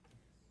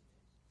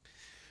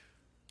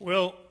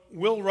Well,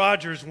 Will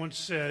Rogers once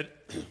said,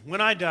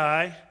 "When I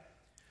die,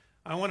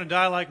 I want to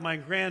die like my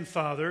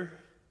grandfather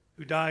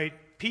who died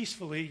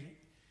peacefully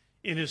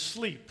in his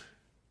sleep,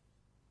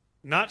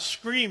 not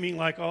screaming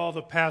like all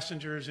the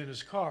passengers in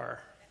his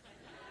car."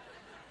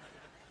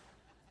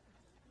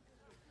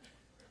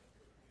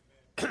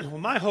 Well,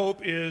 my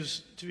hope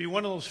is to be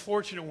one of those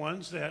fortunate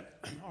ones that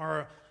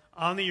are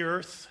on the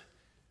earth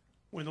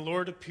when the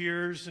Lord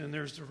appears and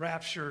there's the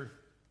rapture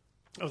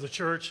of the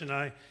church and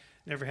I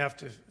never have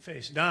to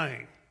face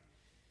dying.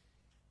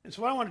 And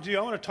so what I want to do,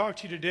 I want to talk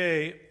to you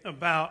today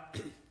about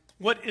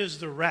what is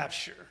the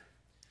rapture.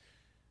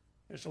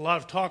 There's a lot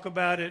of talk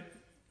about it.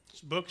 There's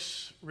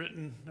books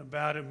written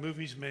about it,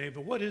 movies made,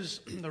 but what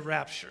is the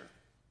rapture?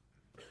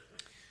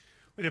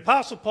 Well, the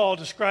Apostle Paul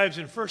describes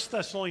in 1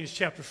 Thessalonians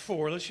chapter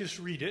 4, let's just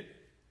read it.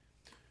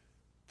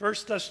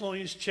 1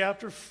 Thessalonians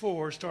chapter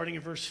 4, starting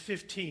in verse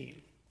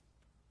 15.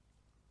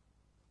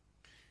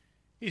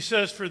 He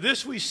says, "For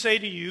this we say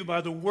to you by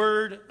the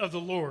word of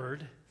the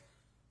Lord,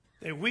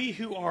 that we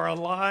who are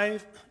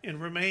alive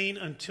and remain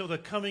until the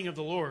coming of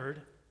the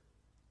Lord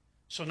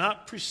shall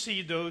not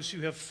precede those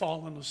who have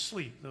fallen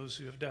asleep," those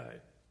who have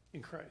died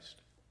in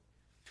Christ.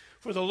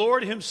 "For the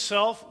Lord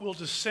himself will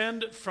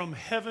descend from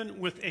heaven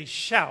with a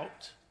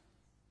shout,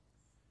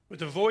 with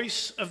the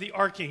voice of the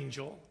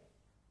archangel,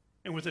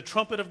 and with the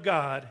trumpet of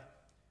God,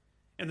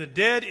 and the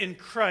dead in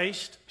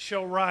Christ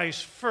shall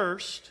rise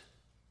first.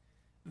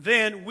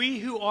 Then we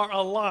who are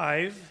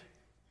alive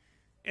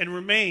and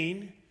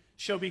remain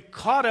shall be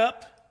caught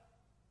up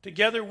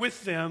together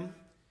with them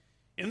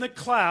in the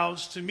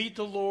clouds to meet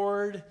the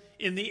Lord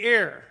in the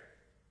air.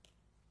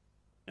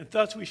 And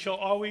thus we shall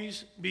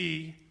always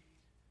be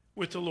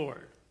with the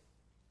Lord."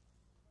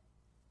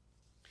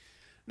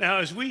 Now,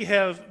 as we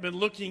have been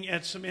looking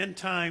at some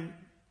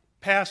end-time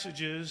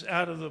passages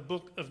out of the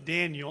book of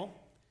Daniel,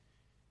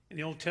 in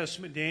the Old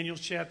Testament, Daniel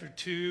chapter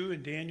 2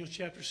 and Daniel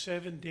chapter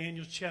 7,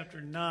 Daniel chapter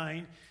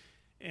 9.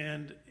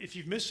 And if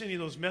you've missed any of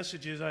those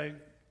messages, I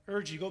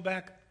urge you, go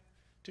back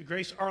to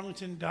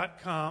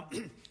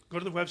gracearlington.com, go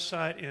to the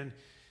website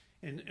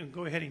and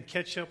go ahead and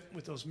catch up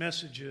with those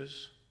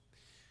messages.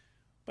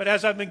 But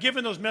as I've been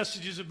given those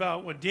messages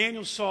about what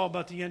Daniel saw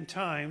about the end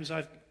times,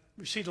 I've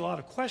received a lot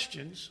of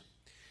questions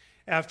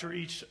after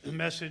each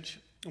message.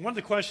 And one of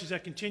the questions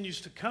that continues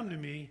to come to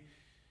me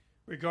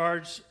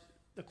regards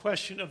the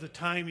question of the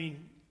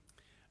timing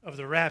of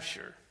the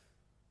rapture.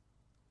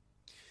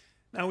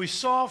 Now, we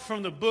saw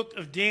from the book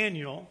of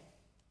Daniel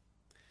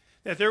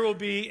that there will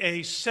be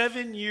a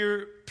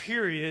 7-year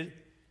period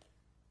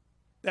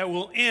that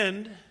will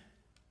end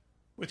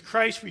with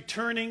Christ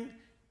returning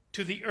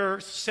to the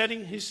earth,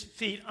 setting his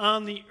feet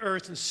on the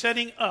earth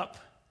and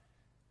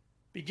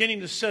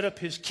beginning to set up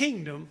his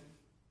kingdom,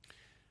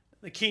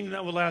 the kingdom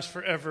that will last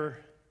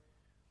forever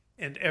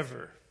and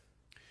ever.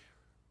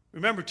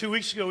 Remember, 2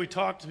 weeks ago we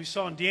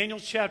saw in Daniel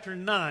chapter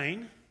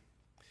 9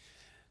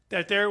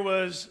 that there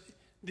was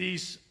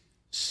these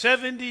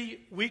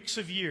 70 weeks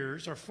of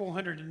years, or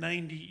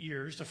 490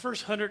 years. The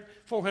first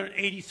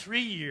 483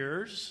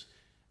 years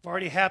have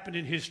already happened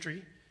in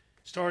history,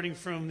 starting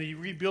from the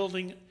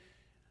rebuilding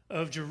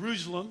of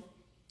Jerusalem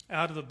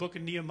out of the book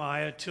of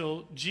Nehemiah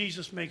till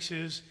Jesus makes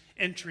his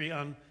entry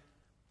on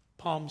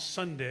Palm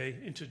Sunday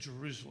into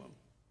Jerusalem.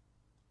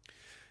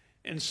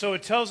 And so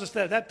it tells us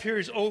that that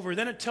period is over.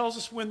 Then it tells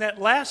us when that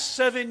last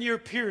 7-year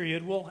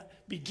period will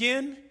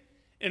begin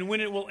and when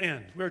it will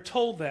end. We're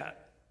told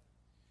that.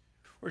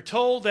 We're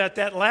told that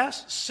that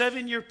last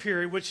 7-year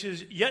period, which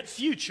is yet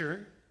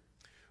future,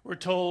 we're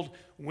told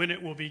when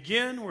it will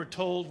begin, we're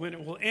told when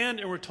it will end,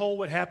 and we're told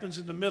what happens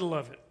in the middle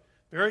of it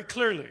very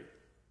clearly.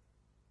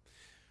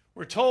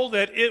 We're told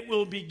that it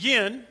will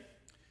begin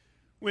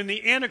when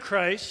the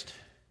Antichrist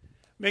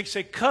makes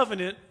a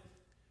covenant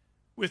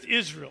with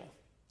Israel.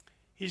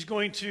 He's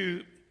going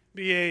to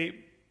be a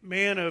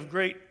man of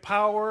great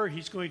power.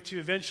 He's going to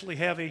eventually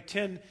have a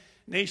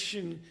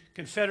 10-nation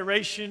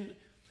confederation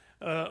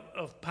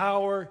of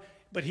power,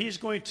 but he's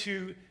going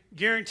to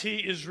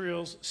guarantee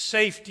Israel's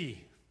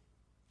safety.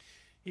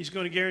 He's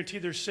going to guarantee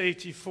their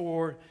safety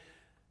for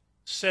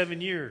 7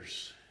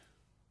 years,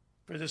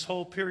 for this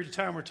whole period of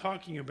time we're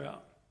talking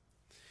about.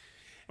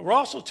 And we're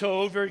also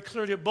told very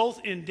clearly,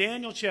 both in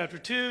Daniel chapter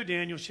 2,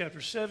 Daniel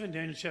chapter 7,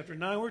 Daniel chapter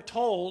 9, we're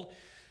told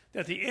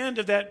that at the end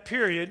of that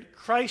period,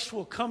 Christ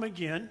will come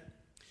again,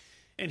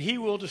 and he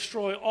will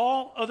destroy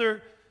all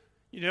other,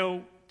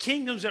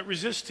 kingdoms that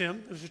resist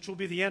him, which will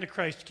be the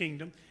Antichrist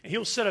kingdom, and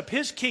he'll set up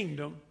his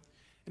kingdom,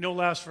 and it'll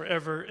last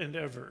forever and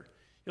ever.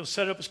 He'll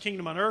set up his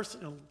kingdom on earth,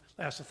 and it'll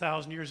last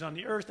 1,000 years on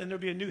the earth, and there'll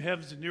be a new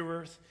heavens and new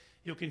earth.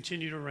 He'll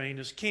continue to reign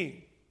as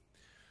king.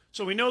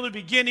 So we know the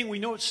beginning, we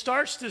know it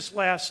starts this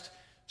last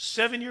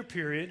 7-year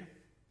period,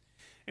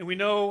 and we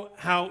know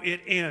how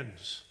it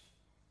ends.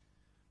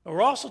 But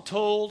we're also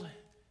told,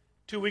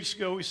 2 weeks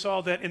ago, we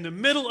saw that in the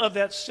middle of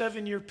that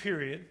 7-year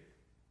period,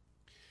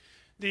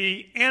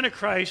 the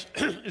Antichrist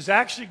is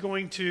actually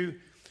going to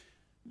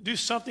do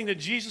something that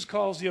Jesus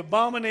calls the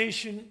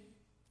abomination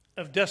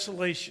of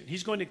desolation.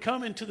 He's going to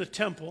come into the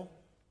temple,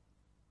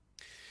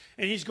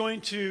 and he's going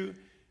to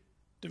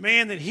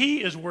demand that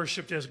he is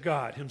worshiped as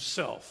God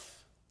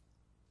himself.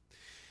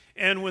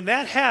 And when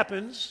that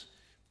happens,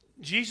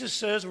 Jesus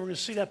says, we're going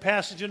to see that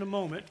passage in a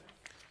moment,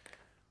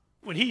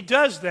 when he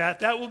does that,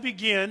 that will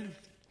begin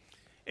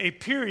a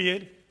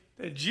period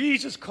that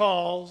Jesus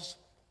calls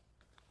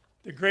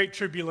the Great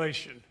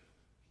Tribulation.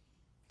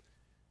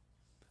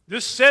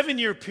 This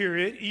 7-year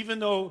period, even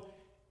though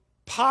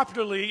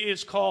popularly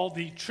it's called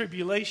the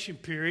tribulation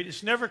period,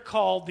 it's never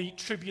called the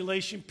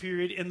tribulation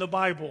period in the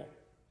Bible.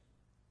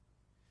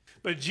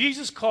 But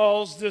Jesus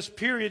calls this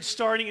period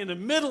starting in the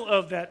middle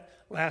of that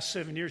last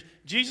 7 years,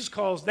 Jesus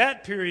calls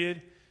that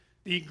period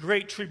the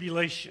Great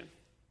Tribulation.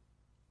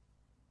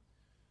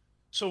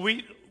 So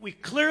we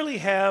clearly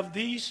have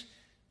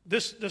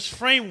this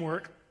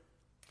framework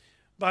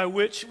by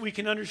which we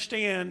can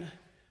understand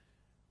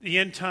the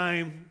end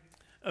time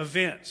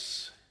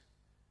events.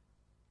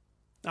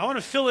 Now, I want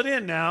to fill it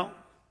in now,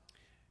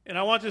 and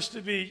I want this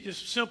to be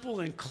just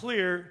simple and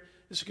clear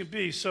as it can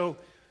be. So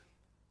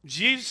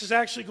Jesus is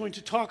actually going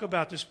to talk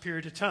about this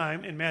period of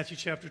time in Matthew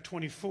chapter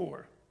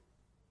 24.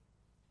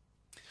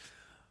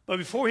 But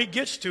before he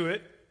gets to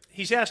it,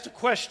 he's asked a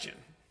question.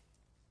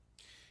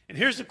 And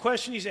here's the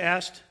question he's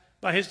asked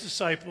by his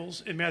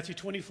disciples in Matthew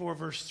 24,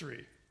 verse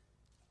 3.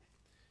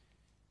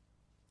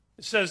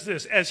 It says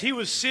this: as he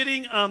was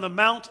sitting on the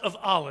Mount of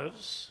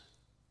Olives,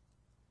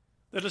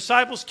 the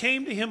disciples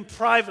came to him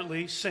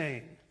privately,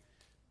 saying,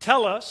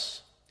 "Tell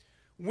us,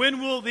 when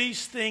will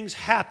these things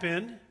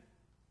happen,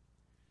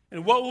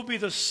 and what will be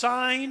the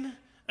sign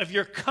of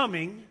your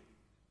coming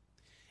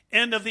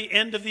and of the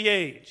end of the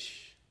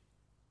age?"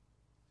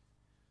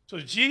 So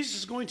Jesus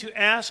is going to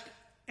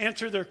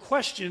answer their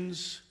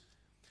questions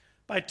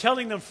by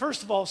telling them,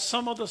 first of all,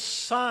 some of the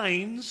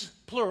signs,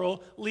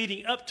 plural,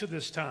 leading up to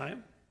this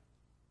time.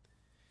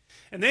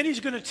 And then he's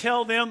going to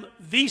tell them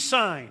the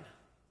sign.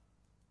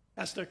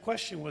 That's their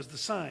question, was the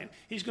sign.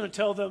 He's going to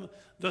tell them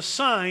the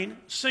sign,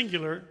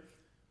 singular,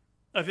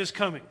 of his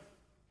coming.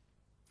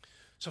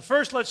 So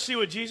first, let's see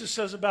what Jesus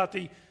says about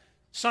the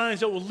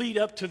signs that will lead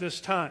up to this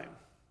time.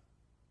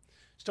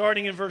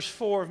 Starting in verse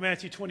 4 of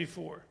Matthew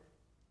 24.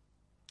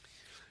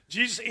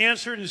 Jesus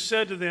answered and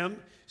said to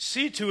them,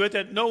 "See to it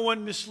that no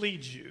one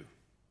misleads you.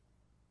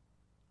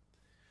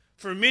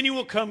 For many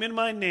will come in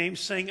my name,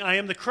 saying, 'I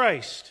am the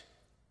Christ,'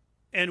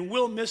 and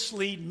will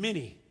mislead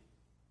many.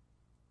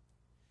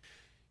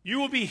 You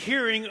will be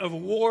hearing of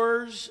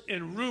wars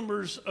and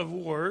rumors of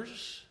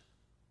wars.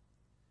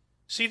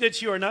 See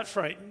that you are not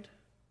frightened.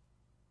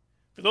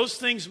 For those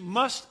things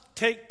must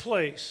take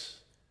place,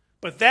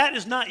 but that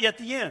is not yet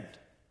the end.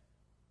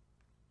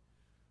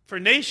 For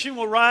nation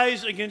will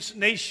rise against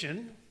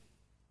nation,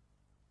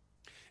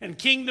 and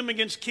kingdom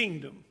against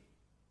kingdom.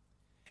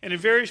 And in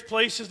various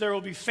places there will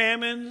be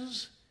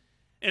famines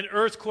and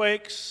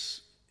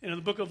earthquakes. And in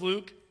the book of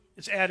Luke,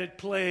 it's added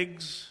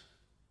plagues.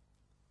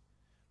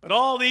 But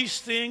all these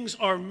things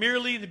are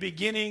merely the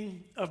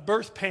beginning of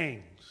birth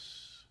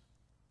pangs."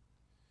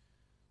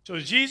 So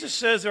Jesus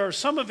says there are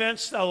some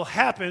events that will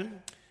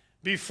happen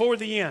before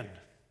the end,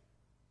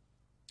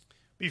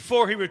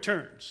 before he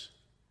returns.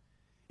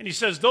 And he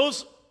says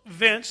those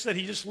events that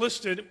he just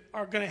listed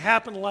are going to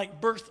happen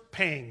like birth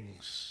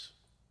pangs.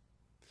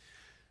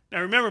 Now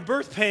remember,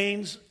 birth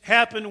pains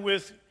happen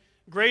with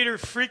greater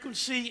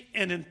frequency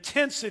and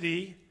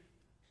intensity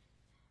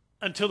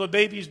until the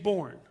baby's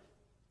born.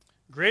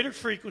 Greater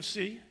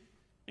frequency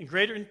and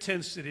greater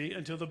intensity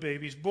until the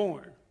baby's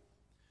born.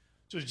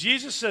 So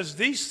Jesus says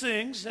these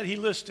things that he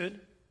listed,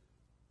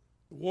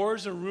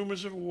 wars and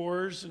rumors of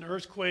wars and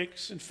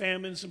earthquakes and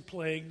famines and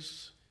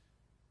plagues,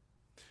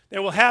 they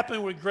will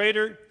happen with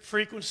greater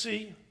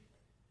frequency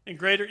and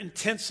greater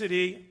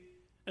intensity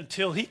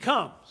until he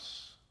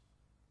comes.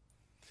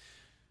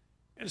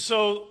 And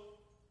so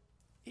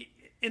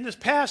in this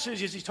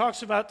passage, as he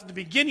talks about the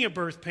beginning of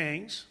birth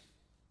pangs,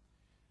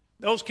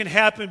 those can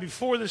happen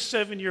before the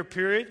 7-year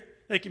period.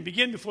 They can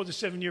begin before the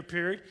 7-year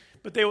period,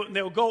 but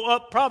they'll go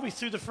up probably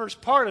through the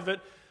first part of it.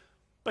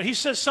 But he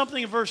says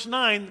something in verse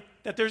 9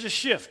 that there's a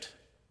shift.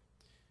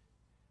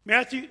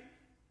 Matthew,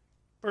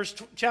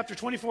 chapter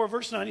 24,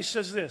 verse 9, he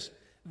says this: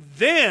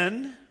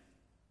 "Then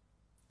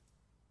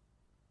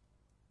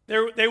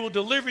they will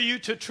deliver you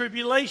to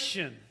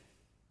tribulation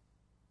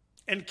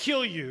and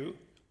kill you,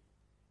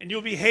 and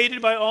you'll be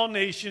hated by all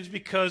nations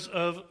because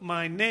of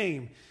my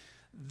name."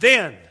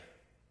 Then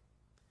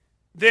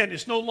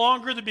it's no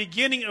longer the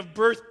beginning of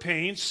birth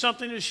pains.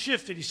 Something has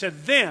shifted. He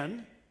said,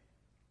 then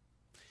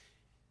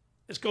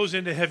this goes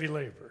into heavy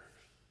labor.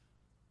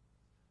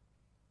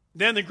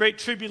 Then the Great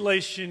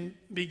Tribulation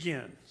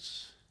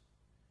begins.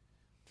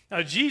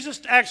 Now,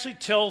 Jesus actually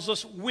tells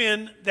us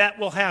when that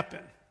will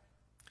happen.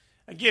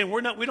 Again,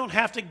 we don't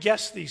have to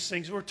guess these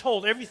things. We're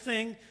told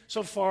everything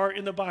so far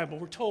in the Bible.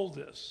 We're told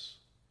this.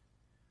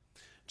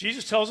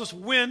 Jesus tells us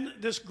when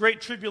this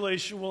Great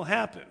Tribulation will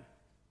happen.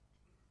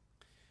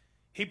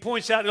 He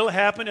points out it'll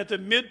happen at the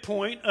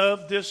midpoint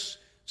of this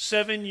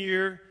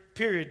 7-year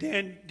period,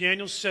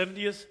 Daniel's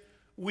 70th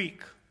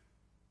week,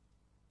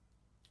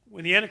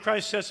 when the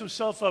Antichrist sets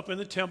himself up in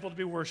the temple to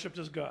be worshipped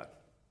as God.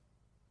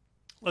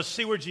 Let's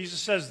see where Jesus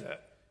says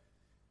that.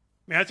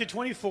 Matthew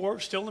 24,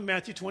 still in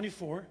Matthew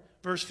 24,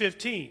 verse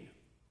 15.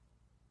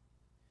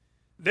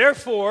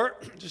 Therefore,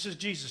 this is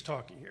Jesus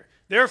talking here.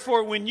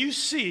 Therefore, when you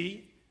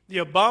see the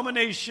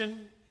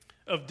abomination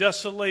of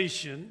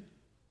desolation,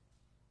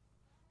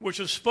 which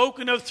was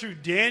spoken of through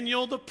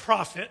Daniel the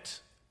prophet,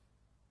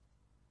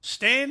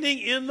 standing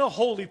in the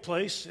holy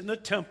place, in the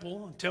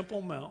temple, on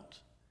Temple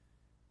Mount,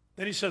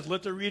 then he says,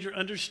 let the reader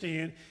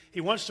understand.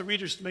 He wants the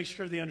readers to make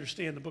sure they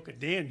understand the book of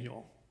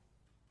Daniel.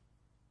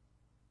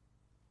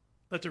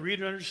 Let the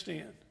reader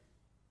understand.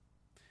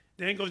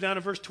 Then it goes down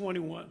to verse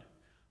 21.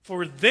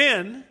 For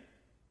then,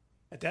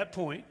 at that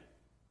point,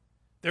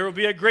 there will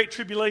be a great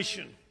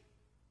tribulation,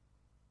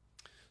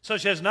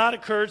 such as not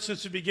occurred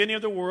since the beginning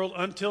of the world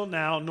until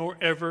now, nor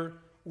ever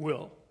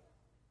will.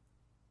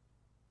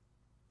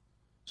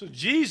 So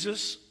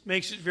Jesus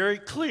makes it very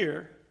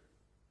clear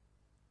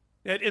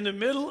that in the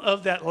middle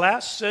of that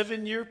last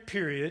 7-year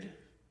period,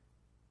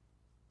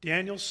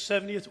 Daniel's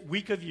 70th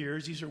week of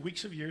years, these are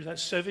weeks of years, that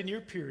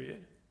 7-year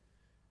period,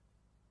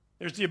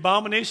 there's the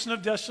abomination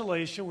of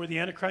desolation where the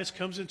Antichrist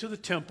comes into the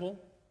temple,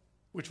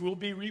 which will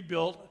be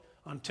rebuilt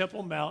on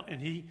Temple Mount,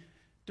 and he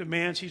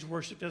demands he's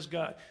worshipped as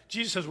God.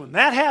 Jesus says when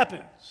that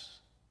happens,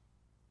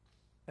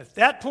 at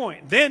that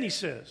point, then he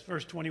says,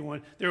 verse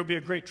 21, there will be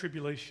a great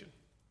tribulation,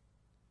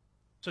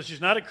 such as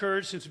not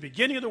occurred since the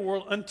beginning of the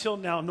world until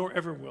now, nor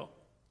ever will.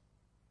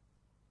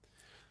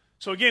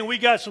 So again, we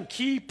got some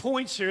key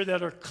points here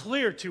that are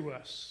clear to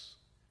us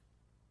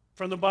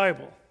from the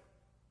Bible.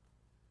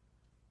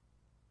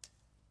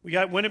 We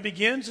got when it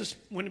begins,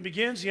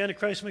 the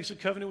Antichrist makes a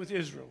covenant with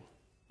Israel.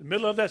 In the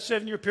middle of that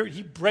 7-year period,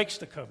 he breaks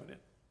the covenant,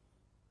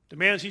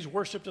 demands he's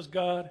worshipped as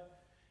God.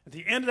 At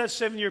the end of that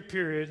 7-year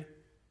period,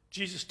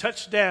 Jesus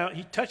touches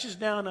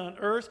down on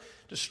earth,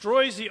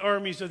 destroys the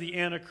armies of the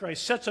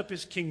Antichrist, sets up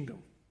his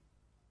kingdom.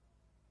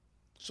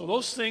 So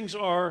those things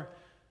are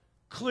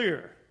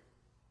clear.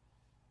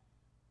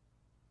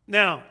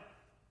 Now,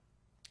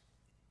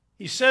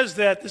 he says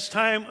that this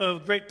time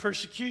of great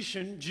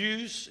persecution,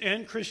 Jews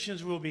and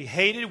Christians will be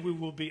hated. We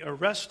will be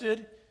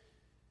arrested,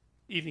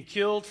 even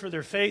killed for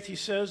their faith, he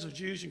says, of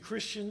Jews and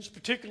Christians,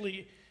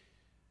 particularly,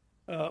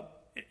 and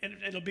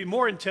it'll be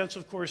more intense,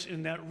 of course,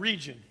 in that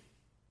region.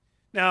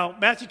 Now,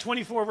 Matthew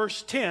 24,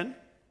 verse 10,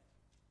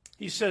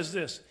 he says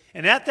this,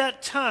 and at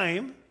that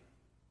time,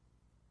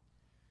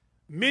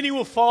 many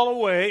will fall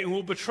away and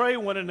will betray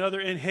one another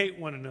and hate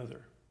one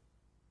another.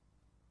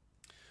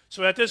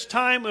 So at this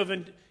time of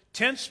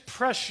intense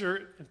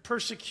pressure and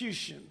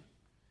persecution,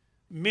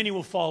 many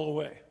will fall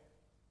away.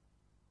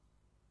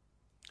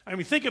 I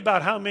mean, think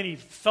about how many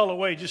fell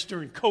away just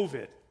during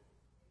COVID.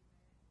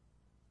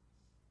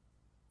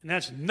 And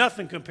that's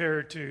nothing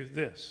compared to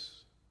this.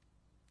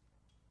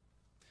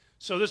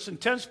 So this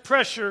intense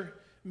pressure,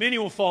 many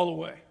will fall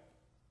away.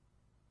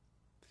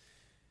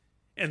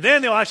 And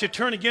then they'll actually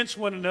turn against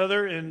one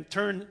another and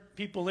turn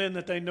people in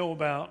that they know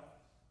about.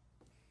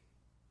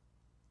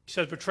 He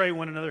says, betray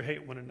one another,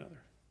 hate one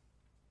another.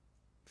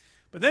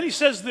 But then he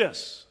says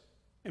this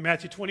in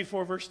Matthew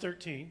 24, verse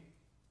 13.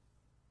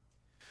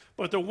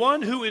 But the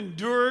one who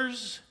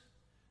endures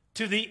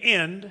to the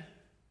end,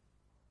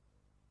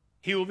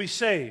 he will be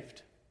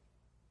saved.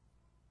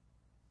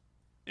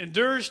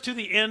 Endures to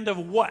the end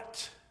of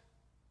what?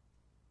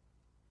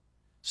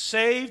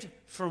 Saved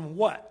from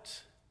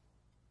what?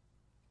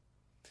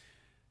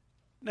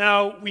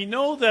 Now, we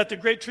know that the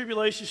Great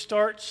Tribulation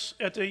starts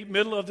at the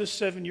middle of this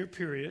 7-year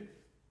period.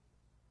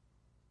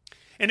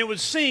 And it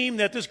would seem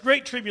that this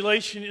Great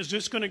Tribulation is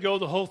just going to go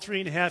the whole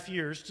 3.5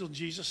 years till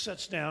Jesus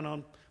sets down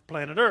on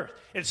planet Earth.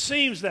 It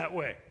seems that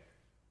way.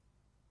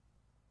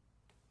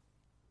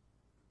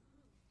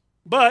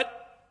 But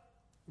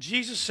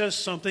Jesus says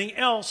something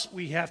else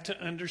we have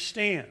to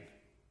understand.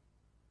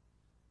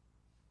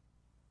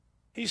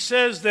 He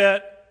says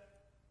that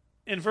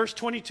in verse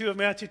 22 of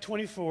Matthew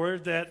 24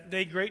 that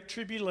the Great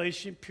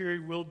Tribulation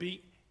period will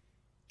be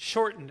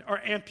shortened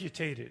or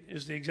amputated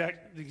is the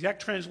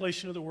exact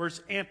translation of the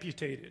words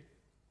amputated.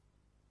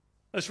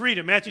 Let's read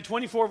it. Matthew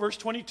 24, verse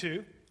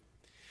 22.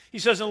 He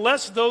says,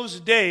 unless those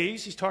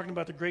days, he's talking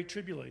about the Great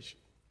Tribulation,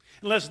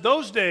 unless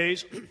those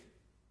days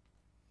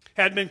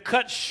had been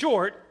cut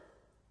short,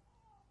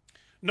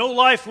 no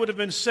life would have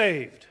been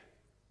saved.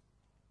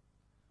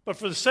 But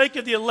for the sake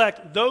of the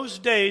elect, those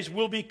days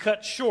will be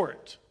cut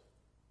short.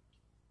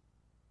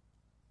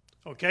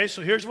 Okay,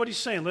 so here's what he's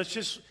saying. Let's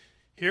just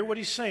hear what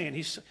he's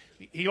saying.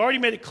 He already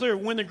made it clear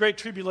when the Great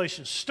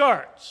Tribulation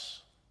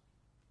starts.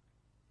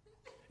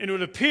 And it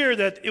would appear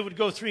that it would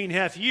go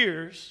 3.5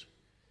 years.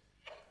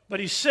 But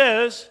he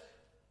says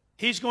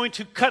he's going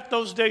to cut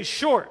those days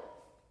short.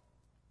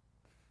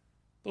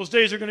 Those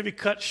days are going to be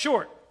cut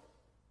short.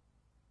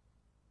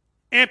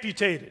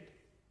 Amputated.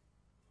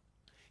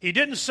 He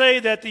didn't say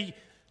that the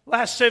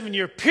last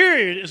 7-year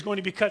period is going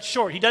to be cut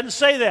short. He doesn't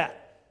say that.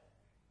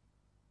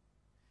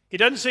 He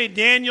doesn't say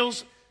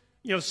Daniel's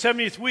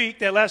 70th week,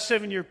 that last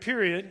 7-year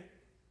period,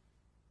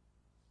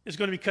 is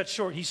going to be cut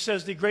short. He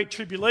says the Great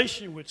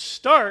Tribulation, which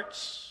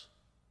starts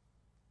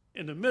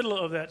in the middle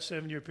of that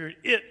 7-year period,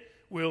 it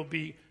will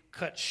be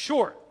cut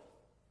short.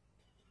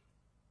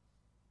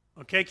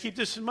 Okay, keep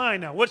this in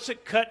mind now. What's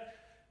it cut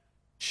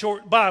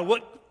short by?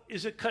 What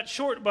is it cut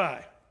short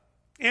by?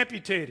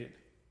 Amputated.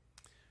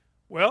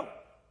 Well,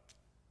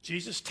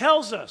 Jesus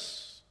tells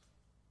us.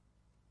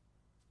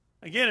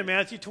 Again, in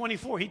Matthew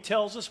 24, he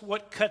tells us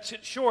what cuts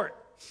it short.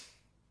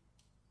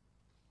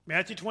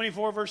 Matthew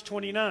 24, verse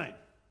 29.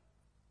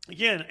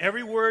 Again,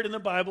 every word in the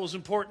Bible is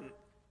important.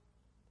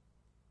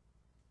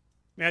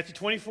 Matthew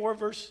 24,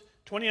 verse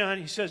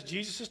 29, he says,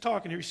 Jesus is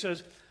talking here. He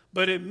says,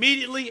 but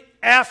immediately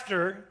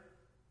after,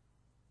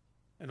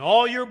 and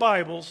all your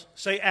Bibles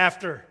say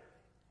after.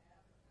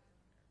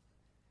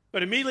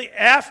 But immediately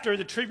after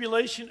the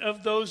tribulation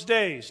of those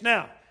days.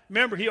 Now,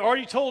 remember, he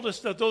already told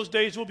us that those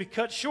days will be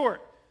cut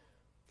short.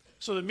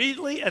 So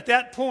immediately at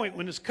that point,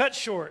 when it's cut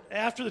short,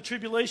 after the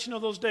tribulation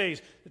of those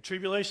days, the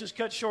tribulation is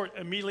cut short.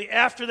 Immediately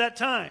after that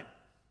time,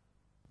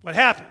 what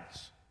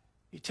happens?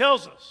 He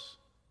tells us.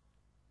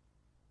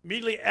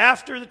 Immediately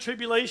after the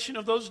tribulation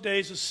of those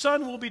days, the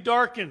sun will be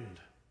darkened.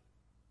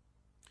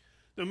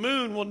 The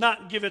moon will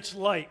not give its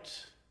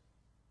light.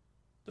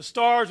 The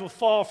stars will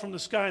fall from the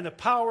sky, and the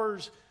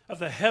powers of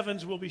the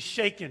heavens will be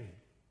shaken.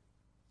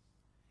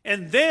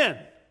 And then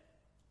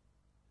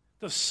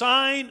the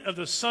sign of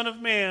the Son of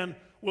Man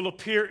will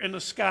appear in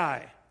the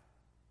sky.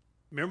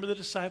 Remember the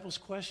disciples'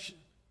 question.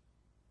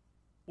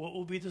 What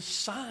will be the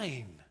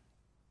sign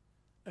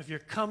of your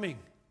coming?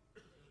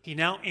 He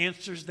now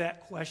answers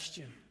that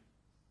question.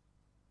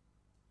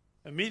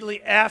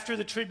 Immediately after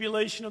the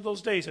tribulation of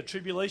those days, a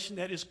tribulation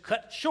that is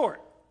cut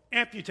short,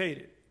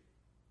 amputated.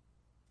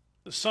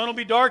 The sun will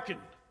be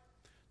darkened.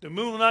 The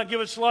moon will not give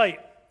its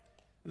light.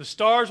 The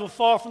stars will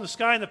fall from the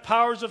sky, and the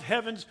powers of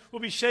heavens will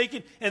be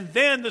shaken. And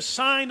then the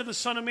sign of the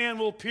Son of Man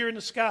will appear in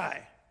the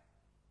sky.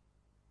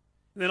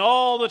 And then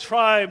all the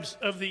tribes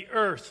of the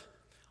earth,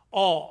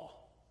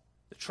 all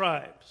the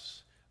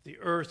tribes of the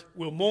earth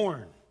will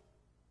mourn.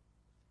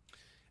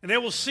 And they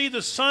will see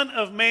the Son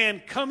of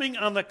Man coming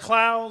on the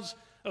clouds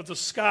of the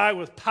sky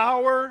with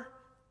power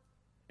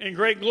and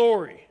great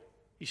glory.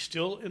 He's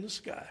still in the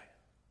sky.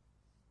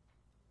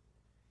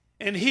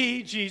 And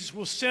he, Jesus,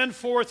 will send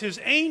forth his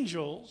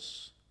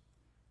angels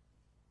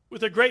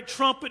with a great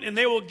trumpet, and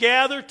they will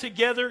gather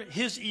together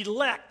his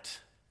elect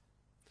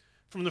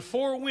from the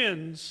four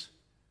winds,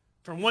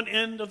 from one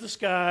end of the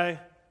sky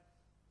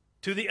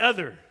to the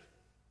other.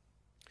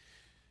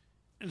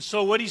 And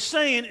so what he's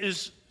saying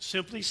is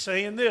simply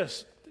saying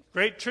this. The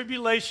great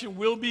tribulation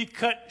will be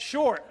cut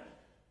short.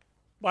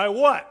 By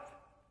what?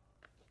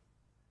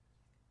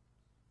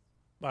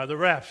 By the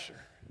rapture.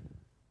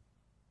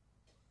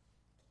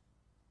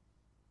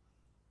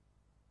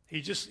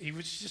 He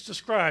was just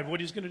described what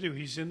he's going to do.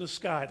 He's in the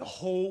sky. The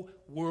whole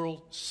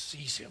world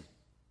sees him.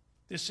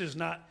 This is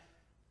not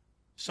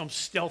some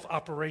stealth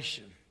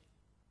operation.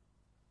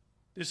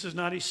 This is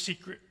not a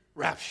secret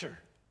rapture.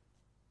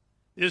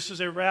 This is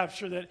a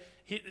rapture that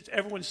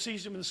everyone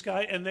sees him in the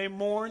sky and they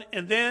mourn.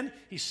 And then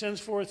he sends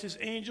forth his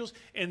angels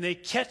and they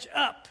catch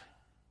up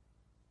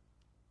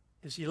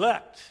his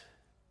elect.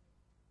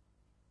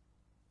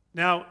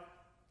 Now,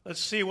 let's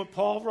see what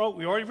Paul wrote.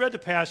 We already read the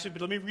passage,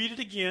 but let me read it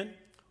again.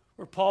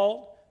 Where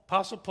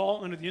Apostle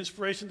Paul, under the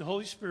inspiration of the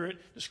Holy Spirit,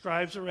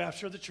 describes the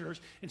rapture of the church,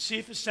 and see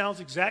if it sounds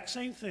the exact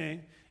same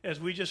thing as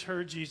we just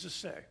heard Jesus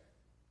say.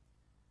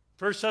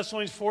 1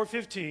 Thessalonians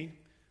 4:15,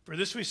 for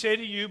this we say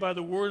to you by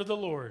the word of the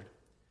Lord,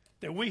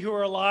 that we who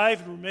are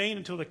alive and remain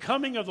until the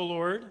coming of the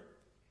Lord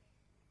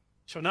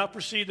shall not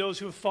precede those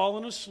who have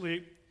fallen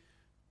asleep.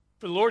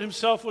 For the Lord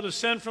himself will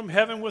descend from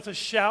heaven with a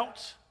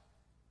shout,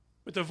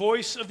 with the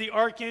voice of the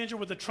archangel,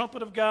 with the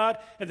trumpet of God,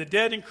 and the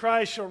dead in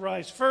Christ shall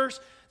rise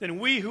first. Then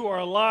we who are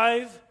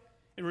alive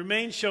and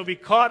remain shall be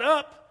caught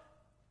up,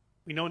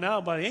 we know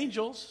now by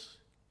angels,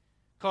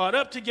 caught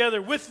up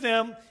together with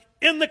them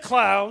in the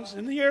clouds,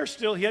 in the air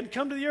still. He hadn't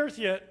come to the earth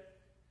yet.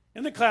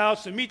 In the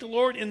clouds to meet the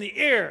Lord in the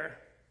air.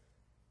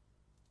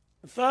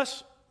 And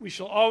thus we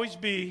shall always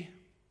be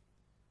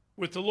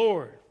with the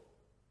Lord.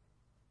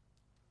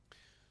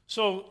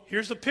 So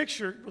here's the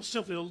picture, real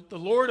simply. The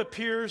Lord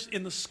appears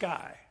in the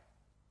sky.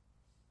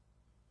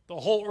 The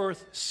whole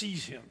earth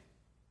sees him.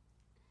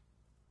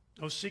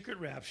 No secret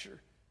rapture.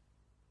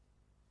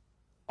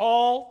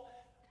 All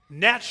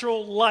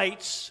natural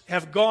lights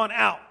have gone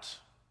out.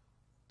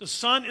 The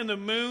sun and the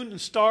moon and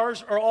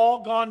stars are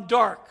all gone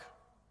dark.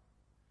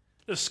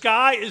 The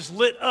sky is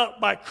lit up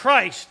by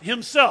Christ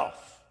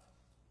himself.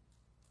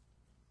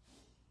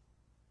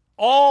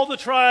 All the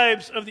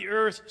tribes of the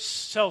earth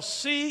shall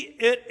see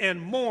it and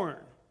mourn.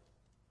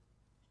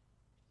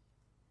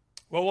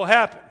 What will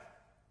happen?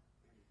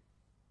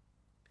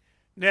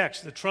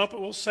 Next, the trumpet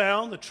will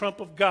sound, the trump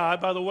of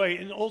God. By the way,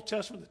 in the Old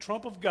Testament, the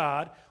trump of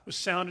God was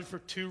sounded for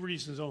two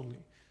reasons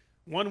only.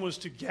 One was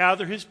to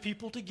gather his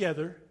people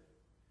together,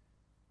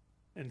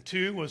 and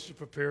two was to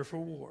prepare for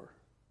war.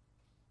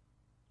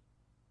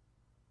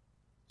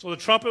 So the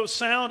trumpet will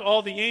sound,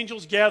 all the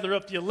angels gather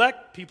up the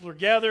elect, people are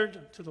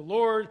gathered to the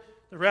Lord,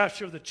 the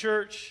rapture of the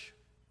church.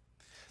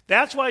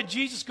 That's why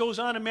Jesus goes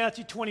on in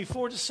Matthew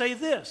 24 to say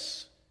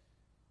this.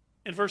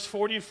 in verse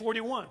 40 and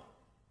 41.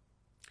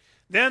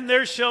 Then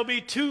there shall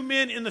be two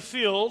men in the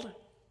field,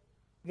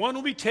 one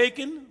will be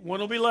taken, one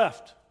will be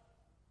left.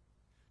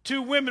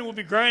 Two women will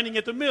be grinding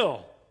at the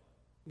mill,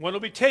 one will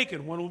be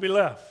taken, one will be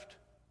left.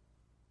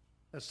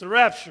 That's the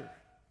rapture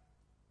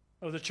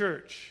of the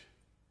church.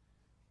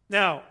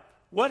 Now,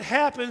 what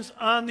happens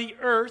on the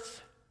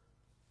earth?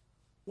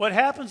 What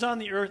happens on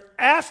the earth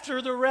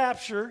after the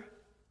rapture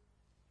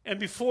and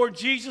before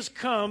Jesus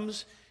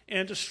comes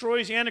and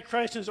destroys the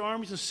Antichrist and his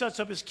armies and sets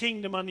up his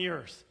kingdom on the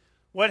earth?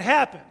 What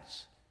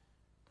happens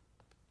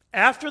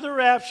after the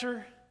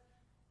rapture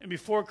and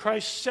before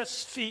Christ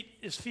sets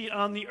his feet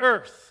on the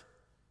earth?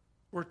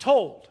 We're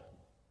told.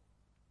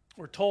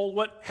 We're told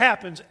what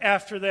happens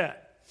after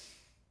that.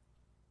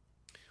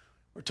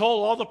 We're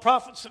told all the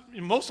prophets,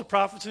 most of the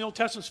prophets in the Old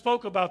Testament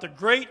spoke about the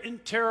great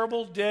and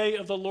terrible day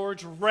of the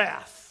Lord's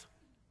wrath.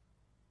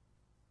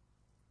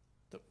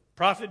 The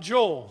prophet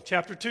Joel,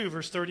 chapter 2,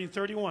 verse 30 and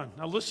 31.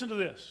 Now listen to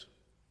this.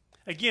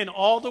 Again,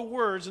 all the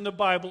words in the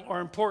Bible are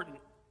important.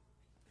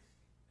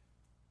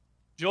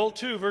 Joel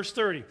 2, verse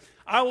 30.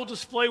 I will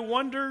display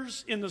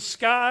wonders in the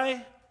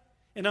sky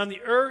and on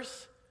the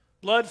earth,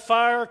 blood,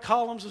 fire,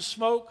 columns of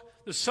smoke.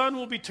 The sun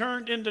will be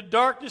turned into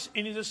darkness.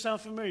 Any of this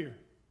sound familiar?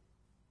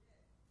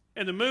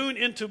 And the moon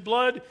into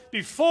blood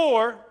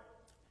before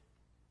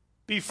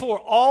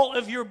all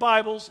of your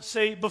Bibles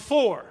say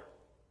before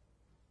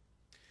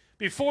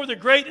the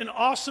great and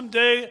awesome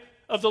day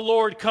of the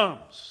Lord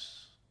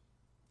comes.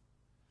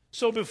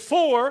 So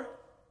before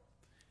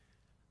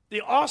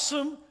the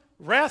awesome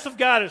wrath of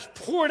God is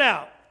poured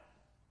out,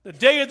 the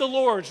day of the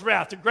Lord's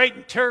wrath, the great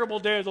and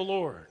terrible day of the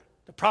Lord,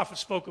 the prophet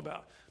spoke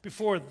about.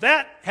 Before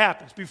that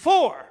happens,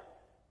 before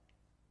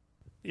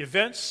the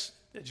events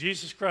that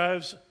Jesus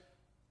describes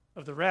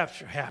of the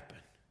rapture happen.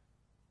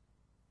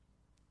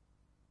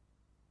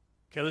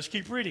 Okay, let's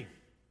keep reading.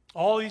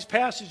 All these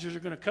passages are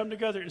going to come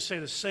together and say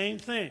the same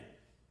thing.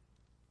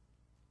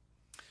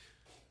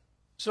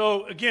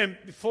 So again,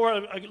 before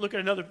I look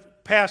at another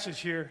passage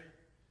here,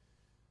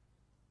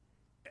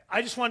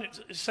 I just wanted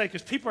to say,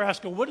 because people are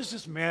asking, what does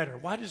this matter?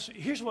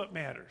 Here's what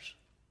matters.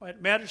 Why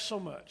it matters so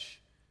much.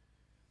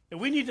 That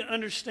we need to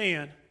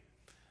understand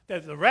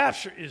that the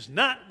rapture is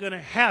not going to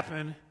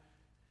happen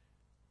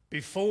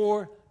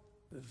before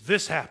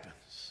this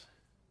happens.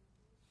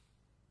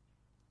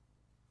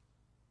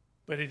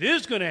 But it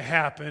is going to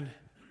happen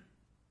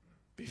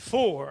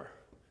before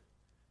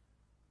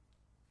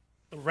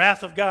the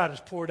wrath of God is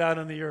poured out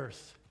on the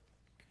earth.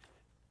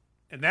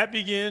 And that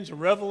begins in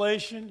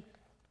Revelation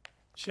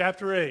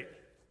chapter 8,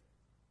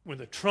 when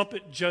the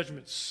trumpet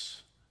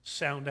judgments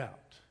sound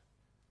out.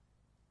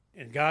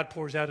 And God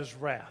pours out his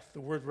wrath. The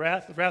word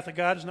wrath, the wrath of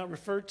God is not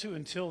referred to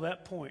until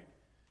that point.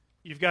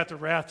 You've got the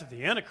wrath of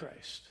the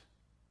Antichrist,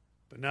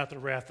 but not the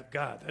wrath of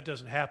God. That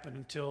doesn't happen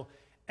until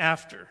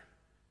after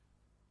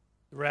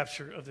the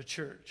rapture of the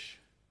church.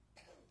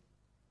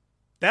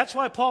 That's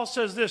why Paul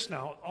says this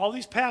now. All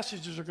these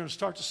passages are going to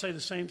start to say the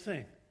same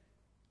thing.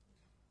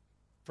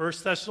 1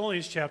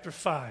 Thessalonians chapter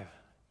 5,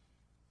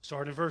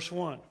 starting in verse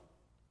 1.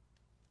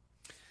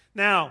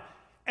 Now,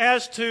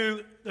 as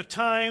to the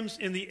times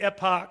in the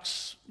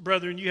epochs,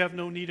 brethren, you have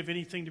no need of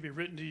anything to be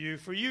written to you,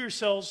 for you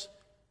yourselves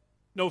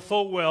know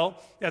full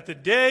well that the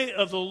day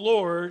of the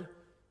Lord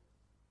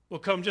will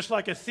come just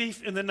like a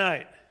thief in the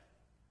night.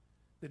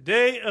 The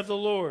day of the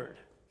Lord.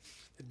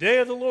 The day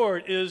of the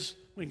Lord is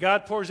when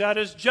God pours out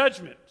his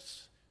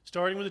judgments,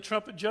 starting with the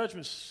trumpet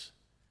judgments.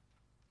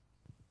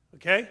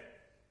 Okay?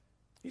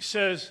 He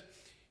says,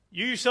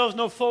 you yourselves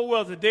know full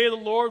well the day of the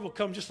Lord will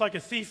come just like a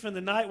thief in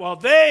the night, while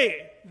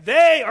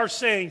they are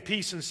saying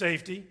peace and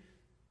safety.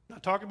 I'm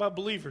not talking about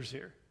believers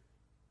here.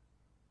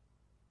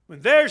 When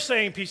they're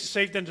saying peace and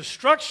safety, then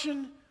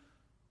destruction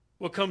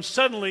will come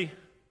suddenly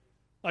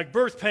like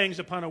birth pangs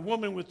upon a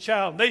woman with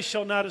child, and they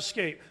shall not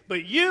escape.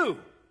 But you,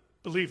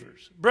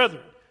 believers,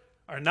 brethren,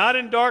 are not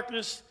in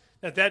darkness,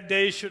 that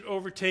day should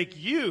overtake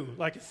you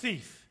like a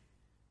thief.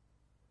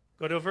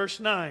 Go to verse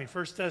 9,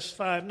 1 Thess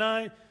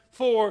 5:9.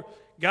 For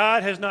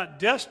God has not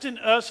destined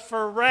us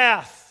for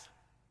wrath,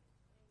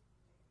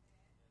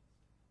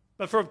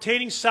 but for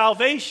obtaining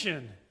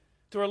salvation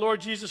through our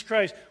Lord Jesus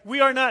Christ. We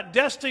are not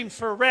destined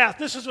for wrath.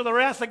 This is the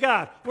wrath of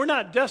God. We're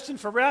not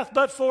destined for wrath,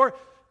 but for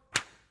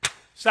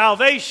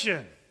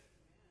salvation,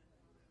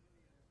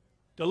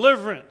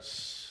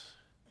 deliverance.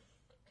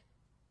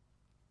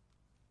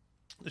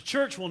 The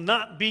church will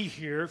not be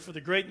here for the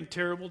great and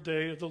terrible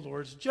day of the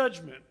Lord's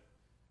judgment.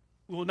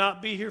 We will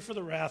not be here for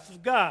the wrath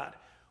of God.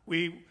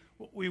 We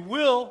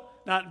will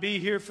not be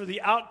here for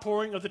the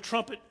outpouring of the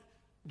trumpet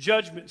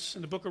judgments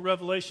in the book of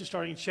Revelation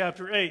starting in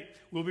chapter 8.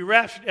 We'll be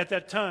raptured at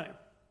that time.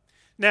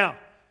 Now,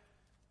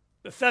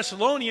 the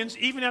Thessalonians,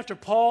 even after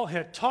Paul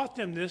had taught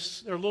them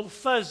this, they're a little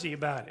fuzzy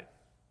about it.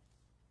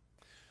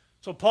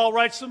 So Paul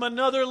writes them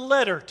another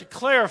letter to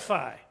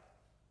clarify.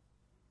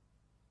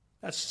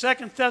 That's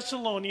 2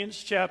 Thessalonians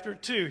chapter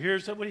 2.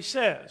 Here's what he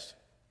says.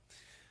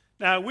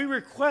 Now, we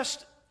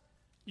request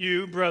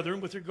you,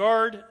 brethren, with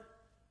regard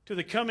to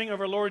the coming of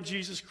our Lord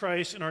Jesus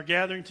Christ and our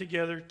gathering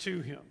together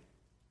to him.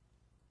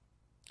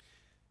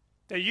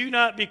 that you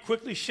not be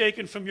quickly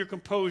shaken from your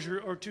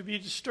composure, or to be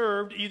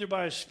disturbed either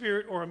by a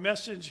spirit or a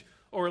message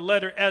or a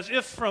letter, as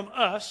if from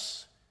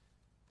us,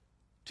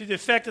 to the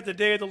effect that the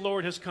day of the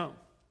Lord has come.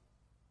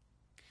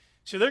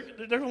 So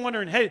they're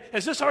wondering, hey,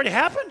 has this already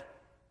happened?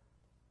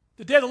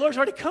 The day of the Lord's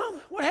already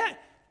come? What happened?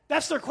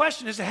 That's their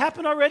question. Has it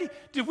happened already?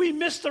 Did we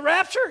miss the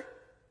rapture?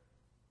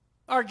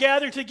 Our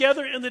gathering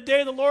together in the day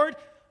of the Lord?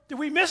 Did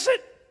we miss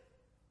it?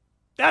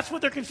 That's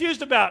what they're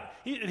confused about.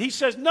 He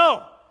says,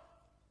 no.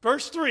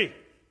 Verse 3.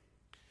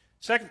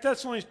 2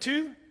 Thessalonians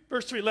 2,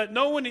 verse 3. Let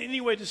no one in any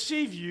way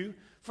deceive you,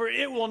 for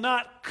it will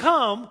not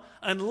come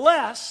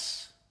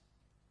unless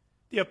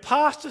the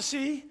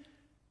apostasy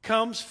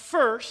comes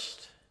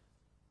first,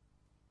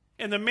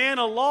 and the man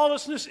of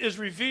lawlessness is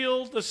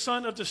revealed, the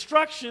son of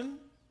destruction,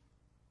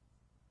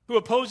 who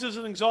opposes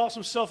and exalts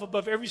himself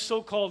above every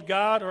so-called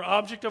God or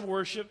object of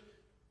worship,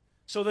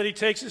 so that he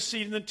takes his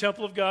seat in the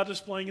temple of God,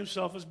 displaying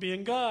himself as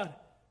being God.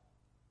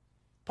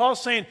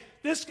 Paul's saying,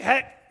 this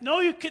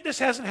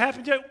hasn't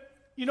happened yet.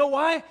 You know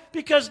why?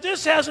 Because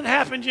this hasn't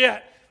happened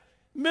yet.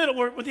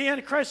 When the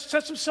Antichrist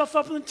sets himself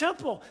up in the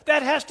temple,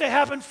 that has to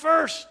happen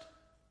first.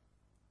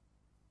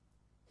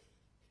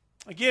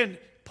 Again,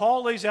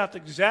 Paul lays out the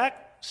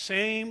exact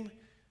same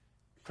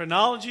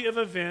chronology of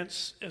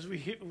events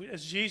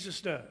as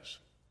Jesus does.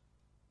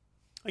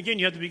 Again,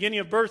 you have the beginning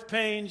of birth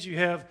pains, you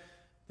have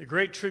the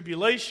Great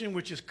Tribulation,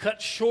 which is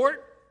cut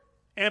short,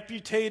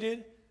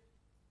 amputated.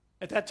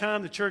 At that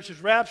time, the church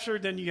is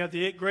raptured. Then you have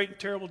the great and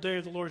terrible day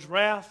of the Lord's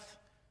wrath,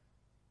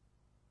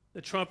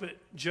 the trumpet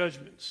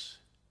judgments.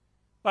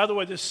 By the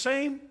way, the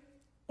same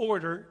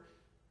order,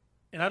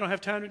 and I don't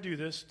have time to do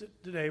this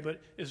today,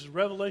 but is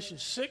Revelation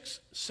 6,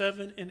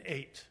 7, and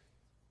 8.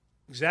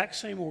 Exact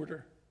same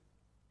order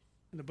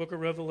in the book of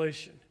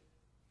Revelation.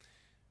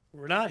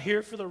 We're not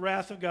here for the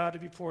wrath of God to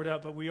be poured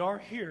out, but we are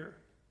here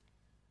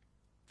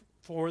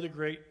for the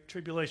great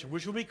tribulation,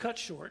 which will be cut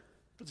short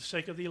for the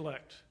sake of the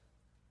elect.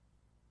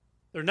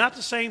 They're not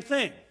the same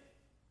thing.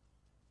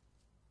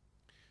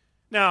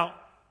 Now,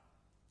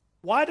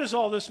 why does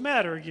all this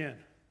matter again?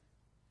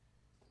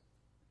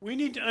 We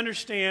need to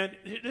understand,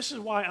 this is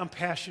why I'm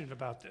passionate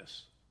about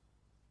this.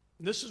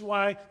 And this is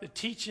why the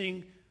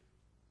teaching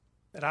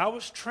that I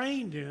was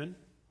trained in,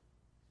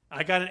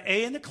 I got an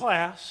A in the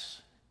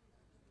class,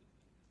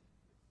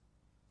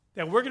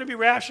 that we're going to be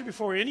raptured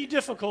before any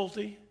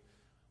difficulty.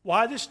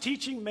 Why this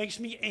teaching makes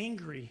me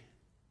angry.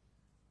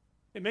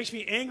 It makes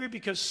me angry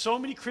because so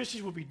many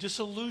Christians will be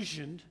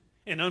disillusioned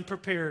and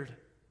unprepared.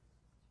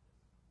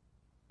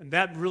 And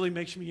that really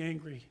makes me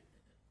angry.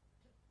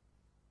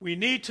 We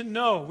need to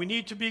know, we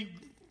need to be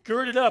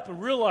girded up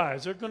and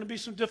realize there are going to be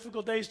some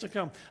difficult days to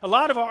come. A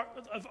lot of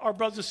our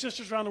brothers and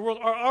sisters around the world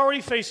are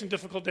already facing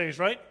difficult days,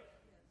 right?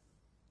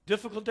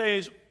 Difficult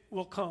days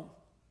will come.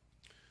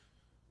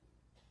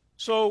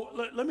 So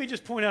let me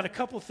just point out a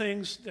couple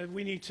things that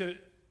we need to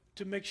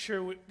make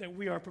sure that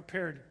we are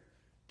prepared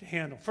to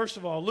handle. First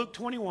of all, Luke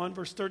 21,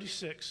 verse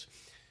 36.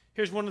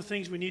 Here's one of the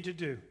things we need to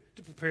do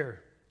to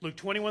prepare. Luke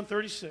 21,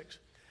 36.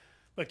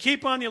 But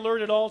keep on the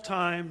alert at all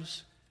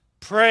times,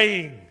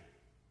 praying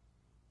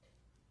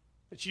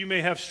that you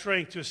may have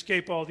strength to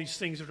escape all these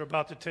things that are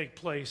about to take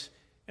place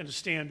and to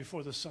stand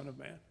before the Son of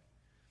Man.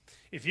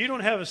 If you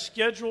don't have a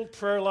scheduled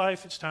prayer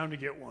life, it's time to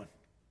get one.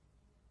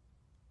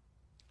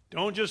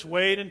 Don't just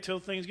wait until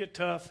things get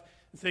tough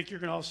and think you're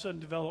going to all of a sudden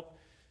develop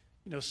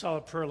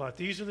solid prayer life.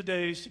 These are the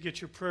days to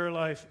get your prayer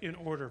life in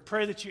order.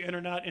 Pray that you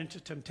enter not into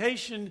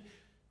temptation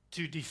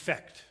to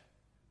defect.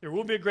 There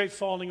will be a great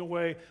falling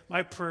away.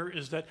 My prayer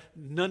is that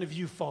none of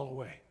you fall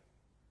away.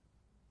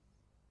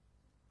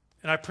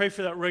 And I pray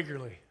for that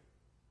regularly.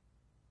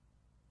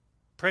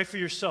 Pray for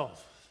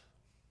yourself.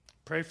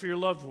 Pray for your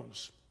loved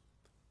ones.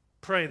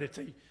 Pray that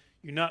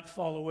you not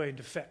fall away and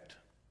defect.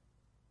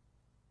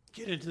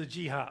 Get into the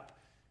G-hop.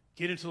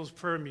 Get into those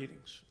prayer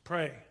meetings.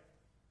 Pray.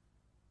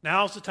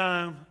 Now's the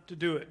time to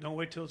do it. Don't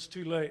wait till it's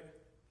too late.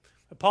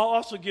 But Paul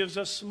also gives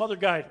us some other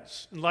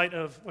guidance in light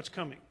of what's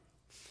coming.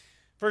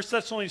 1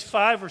 Thessalonians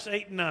 5, verse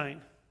 8 and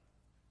 9.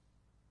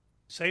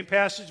 Same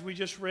passage we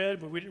just read,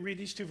 but we didn't read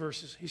these two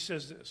verses. He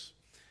says this.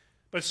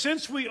 But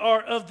since we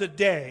are of the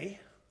day,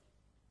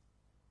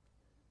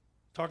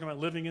 talking about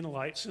living in the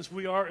light, since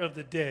we are of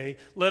the day,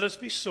 let us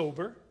be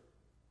sober,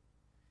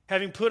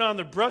 having put on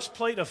the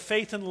breastplate of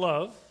faith and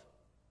love,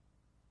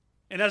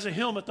 and as a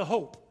helmet the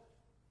hope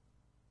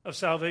of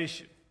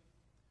salvation.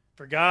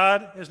 For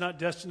God has not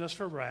destined us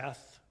for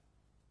wrath,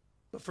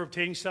 but for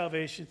obtaining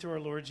salvation through our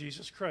Lord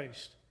Jesus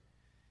Christ.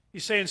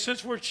 He's saying,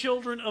 since we're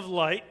children of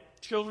light,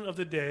 children of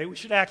the day, we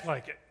should act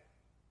like it.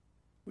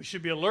 We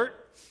should be alert,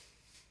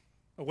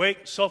 awake,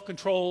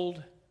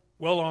 self-controlled,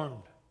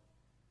 well-armed.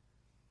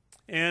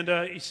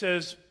 And he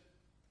says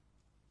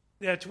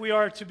that we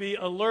are to be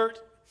alert.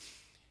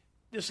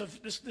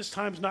 This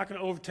time's not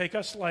going to overtake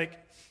us like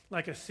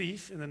a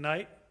thief in the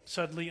night,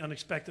 suddenly,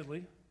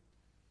 unexpectedly.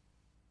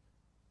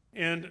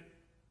 And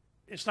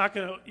it's not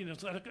going to,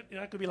 it's not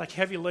going to be like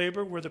heavy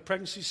labor where the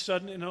pregnancy is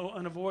sudden and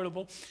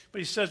unavoidable. But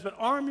he says, but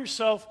arm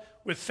yourself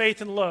with faith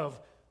and love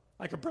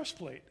like a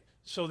breastplate.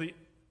 So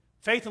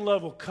Faith and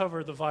love will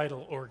cover the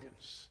vital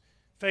organs.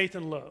 Faith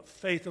and love,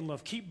 faith and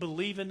love. Keep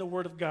believing the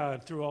Word of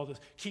God through all this.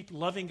 Keep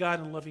loving God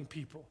and loving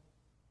people.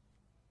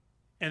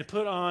 And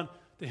put on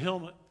the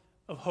helmet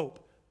of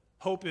hope.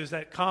 Hope is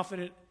that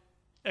confident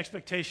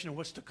expectation of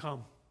what's to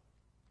come.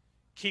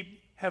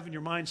 Keep having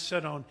your mind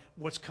set on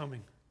what's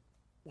coming,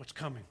 what's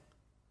coming,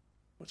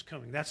 what's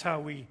coming. That's how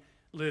we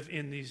live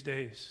in these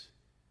days.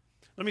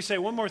 Let me say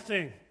one more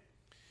thing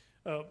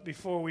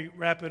before we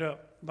wrap it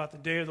up about the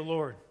day of the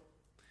Lord.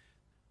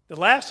 The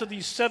last of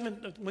these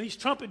when these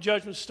trumpet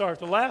judgments start,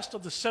 the last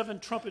of the 7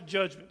 trumpet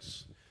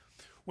judgments,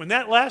 when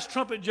that last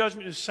trumpet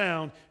judgment is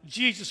sound,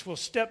 Jesus will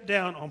step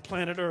down on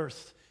planet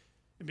Earth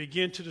and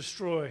begin to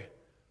destroy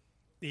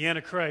the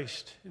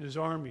Antichrist and his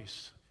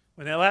armies.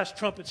 When that last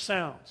trumpet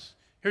sounds,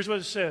 here's what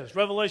it says,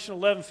 Revelation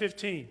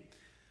 11:15.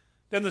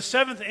 Then the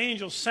 7th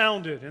angel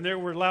sounded, and there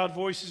were loud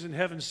voices in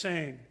heaven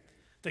saying,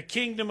 the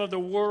kingdom of the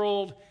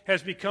world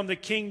has become the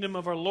kingdom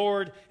of our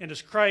Lord and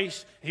his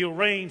Christ. He'll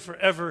reign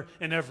forever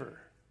and ever.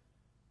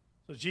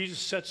 So Jesus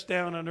sets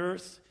down on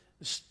earth,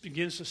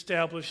 begins to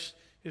establish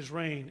his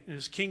reign and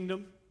his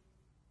kingdom.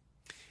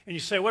 And you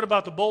say, what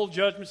about the bowl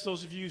judgments?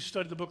 Those of you who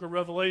studied the book of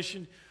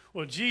Revelation.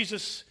 Well,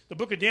 the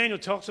book of Daniel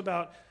talks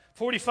about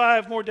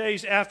 45 more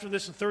days after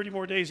this and 30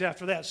 more days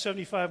after that,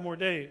 75 more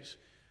days.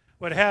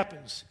 What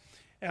happens?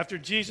 After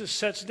Jesus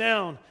sets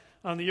down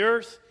on the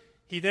earth,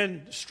 he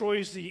then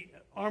destroys the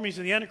armies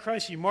of the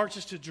Antichrist. He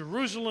marches to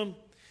Jerusalem.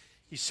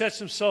 He sets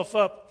himself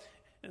up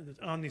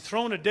on the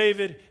throne of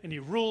David, and he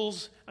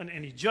rules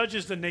and he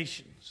judges the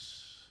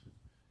nations.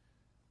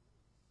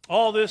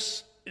 All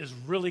this is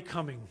really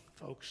coming,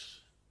 folks.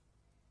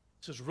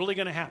 This is really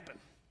going to happen.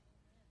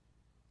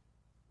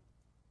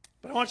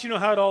 But I want you to know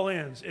how it all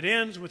ends. It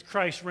ends with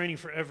Christ reigning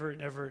forever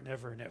and ever and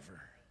ever and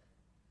ever.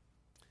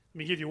 Let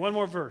me give you one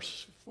more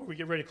verse before we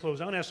get ready to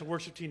close. I'm going to ask the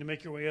worship team to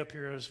make your way up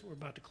here as we're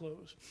about to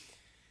close.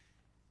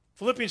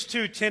 Philippians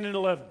 2:10 and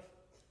 11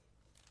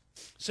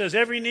 says,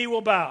 every knee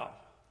will bow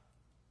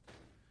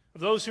of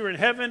those who are in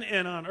heaven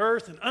and on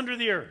earth and under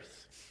the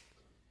earth,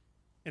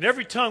 and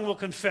every tongue will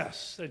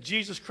confess that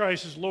Jesus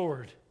Christ is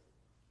Lord,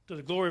 to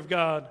the glory of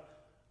God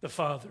the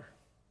Father.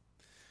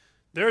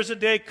 There's a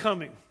day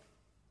coming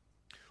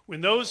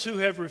when those who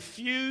have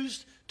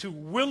refused to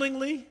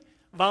willingly,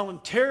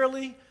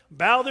 voluntarily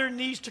bow their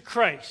knees to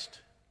Christ,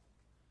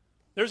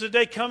 there's a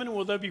day coming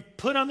where they'll be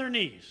put on their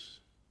knees.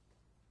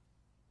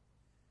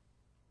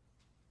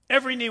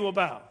 Every knee will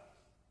bow.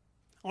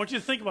 I want you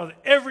to think about it.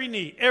 Every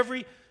knee,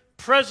 every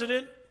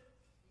president,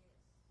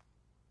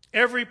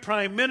 every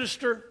prime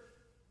minister,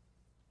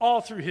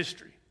 all through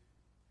history,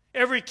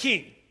 every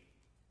king,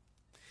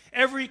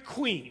 every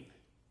queen,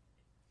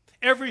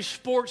 every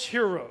sports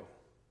hero,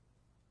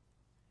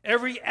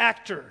 every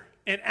actor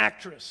and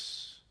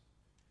actress,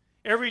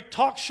 every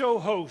talk show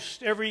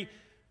host, every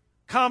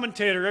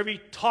commentator,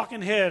 every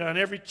talking head on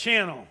every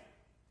channel,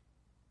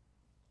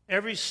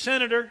 every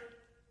senator,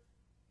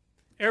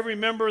 every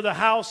member of the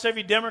House,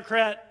 every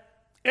Democrat,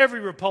 every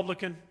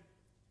Republican,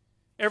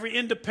 every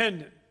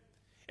independent,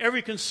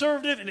 every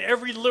conservative, and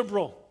every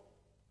liberal,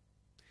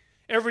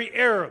 every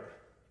Arab,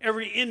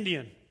 every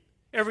Indian,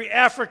 every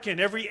African,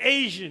 every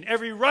Asian,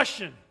 every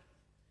Russian,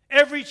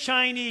 every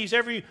Chinese,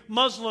 every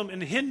Muslim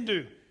and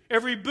Hindu,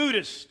 every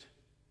Buddhist,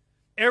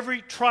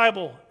 every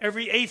tribal,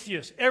 every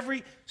atheist,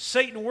 every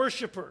Satan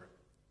worshiper,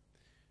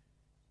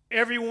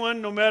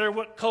 everyone, no matter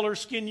what color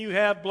skin you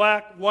have,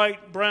 black,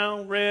 white,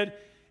 brown, red,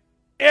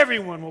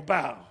 everyone will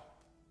bow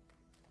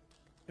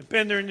and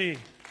bend their knee.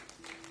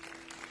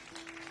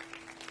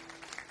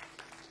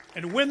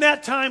 And when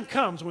that time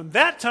comes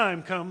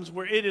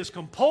where it is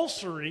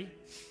compulsory,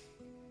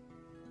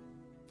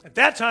 at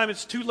that time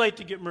it's too late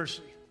to get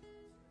mercy.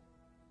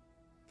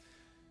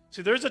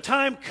 See, there's a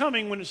time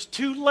coming when it's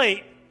too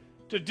late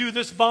to do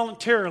this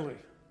voluntarily.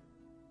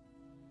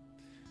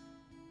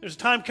 There's a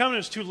time coming when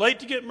it's too late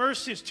to get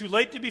mercy, it's too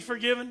late to be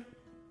forgiven.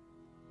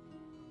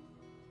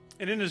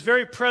 And in his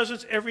very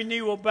presence, every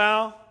knee will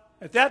bow.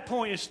 At that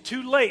point, it's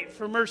too late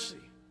for mercy.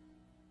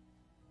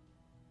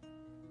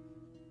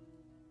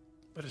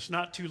 But it's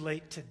not too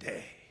late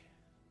today.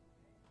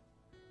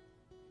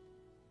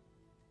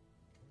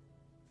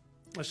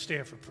 Let's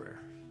stand for prayer.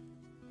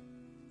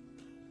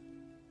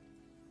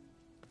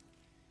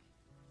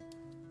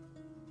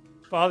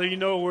 Father, you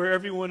know where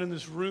everyone in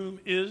this room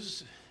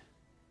is.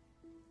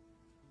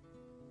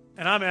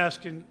 And I'm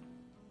asking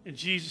in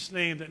Jesus'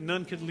 name that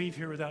none could leave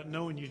here without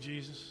knowing you,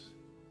 Jesus.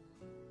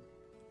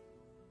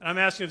 And I'm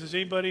asking if there's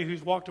anybody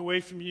who's walked away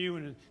from you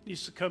and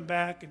needs to come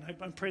back, and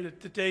I pray that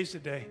today's the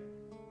day.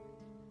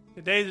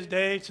 Today's the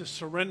day to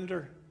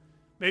surrender.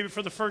 Maybe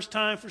for the first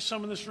time for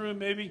some in this room,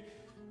 maybe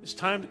it's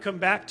time to come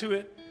back to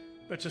it,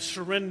 but to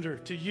surrender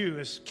to you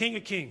as King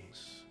of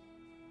Kings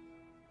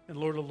and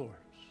Lord of Lords.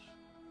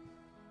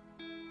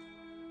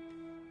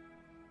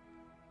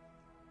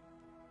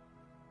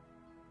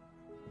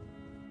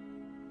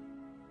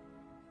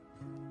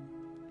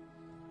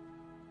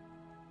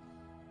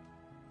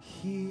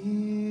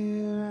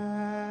 Here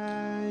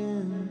I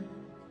am,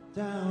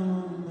 down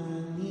on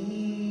my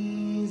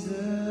knees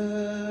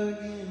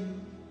again.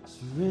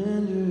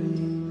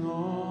 surrendering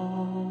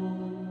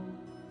all,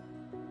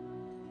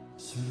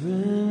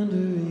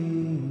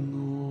 surrendering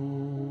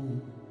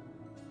all.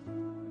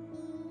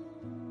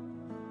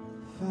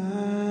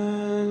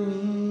 Find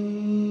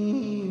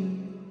me,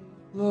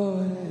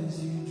 Lord,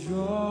 as you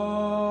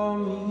draw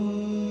me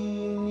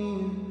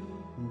near.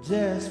 I'm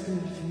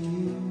desperate for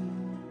you.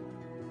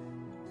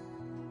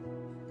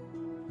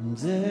 I'm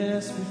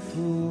desperate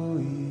for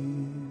you.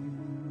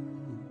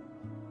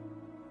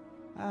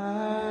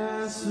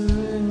 I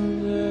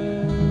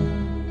surrender.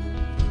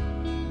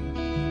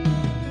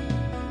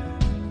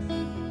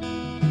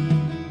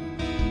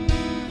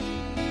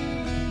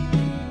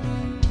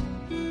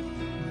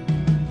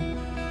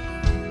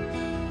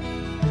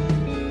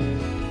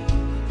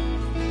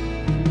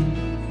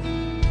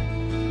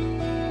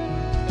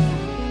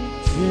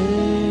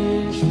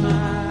 Drench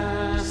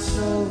my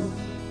soul,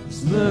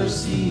 His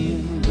mercy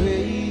and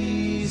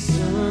grace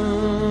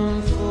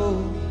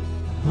unfold.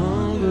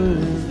 Hunger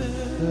and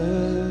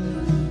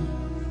thirst,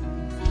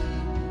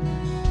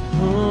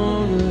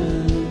 hunger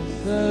and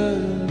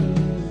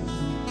thirst.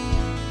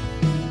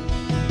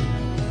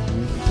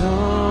 With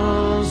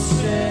arms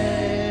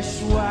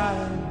stretched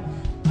wide,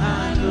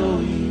 I know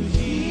you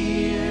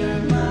hear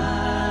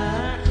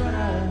my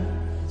cry.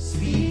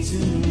 Speak to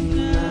me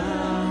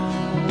now.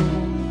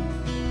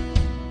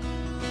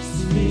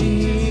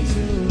 Speak to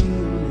me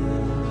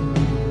now.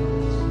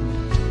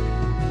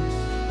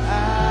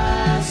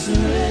 I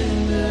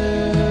surrender.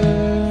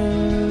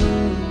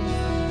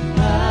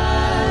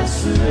 I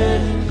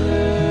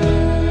surrender.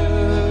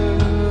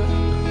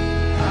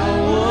 I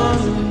want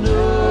to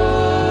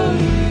know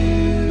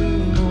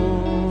you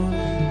more.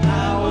 I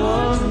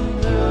want to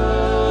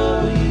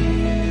know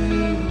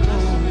you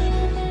more.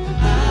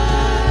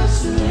 I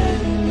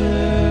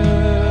surrender.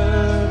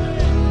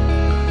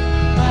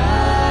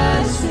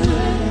 I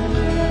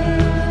surrender.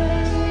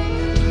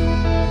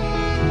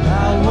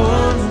 I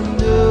want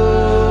to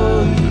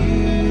know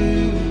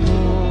you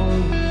more.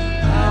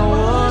 I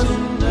want to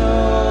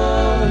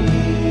know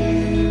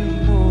you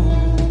more.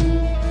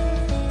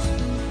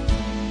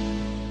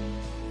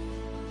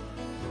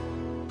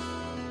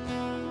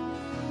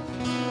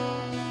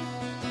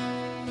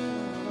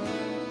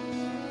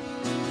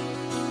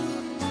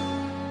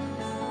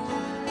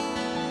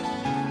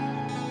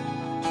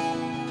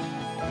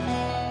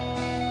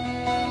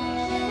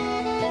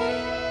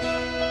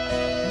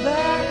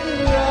 Like a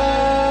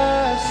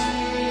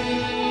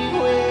rushing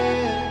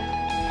wind,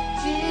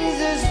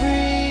 Jesus,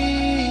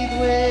 breathe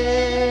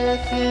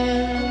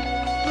within.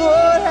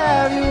 Lord,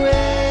 have your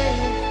way.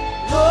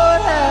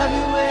 Lord, have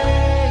your way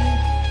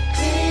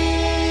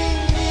in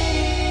me.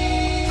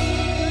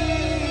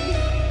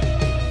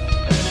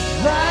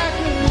 Like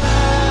a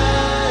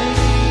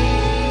mighty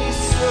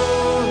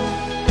storm,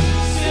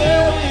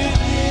 stir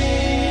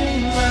within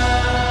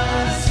my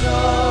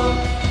soul.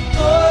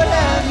 Lord,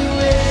 have your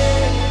way.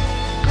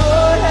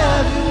 Lord,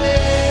 have your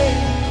way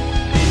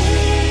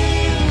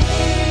in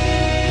me.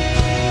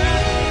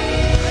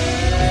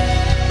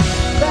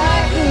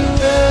 Like a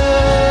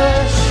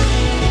rushing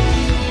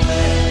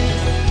wind,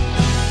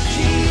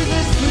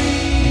 Jesus,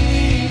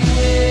 breathe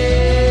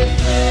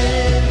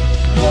within.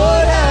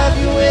 Lord, have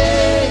your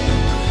way.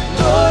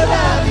 Lord,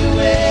 have your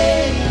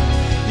way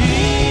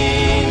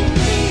in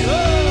me.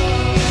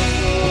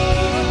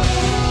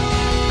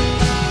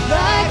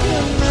 Like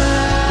a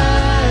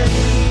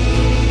mighty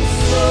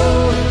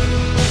storm,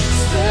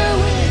 stir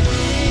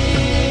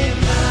within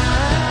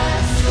my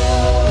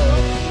soul.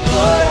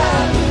 Lord,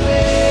 have your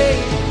way.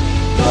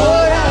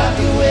 Lord, have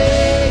your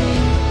way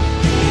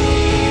in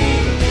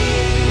me.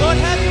 Lord,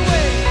 have your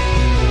way.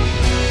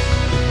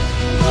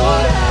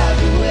 Lord, have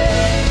your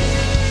way.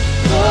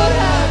 Lord,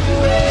 have your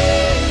way.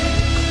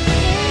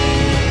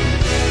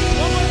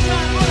 One more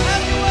time. Lord,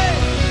 have your way.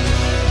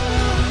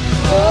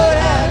 Lord,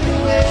 have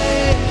your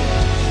way.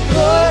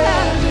 Lord,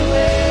 have your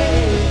way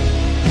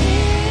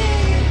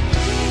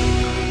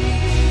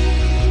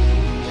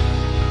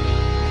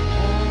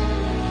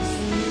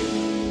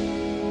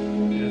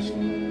Yes.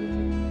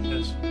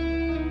 Yes.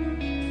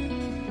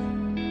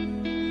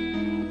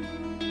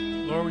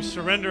 Lord, we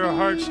surrender our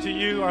hearts to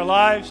you, our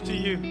lives to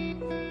you.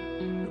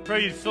 We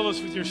pray you fill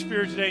us with your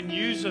Spirit today and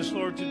use us,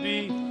 Lord, to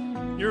be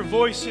your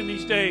voice in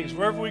these days.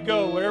 Wherever we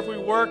go, wherever we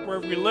work,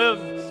 wherever we live,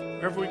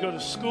 wherever we go to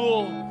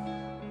school,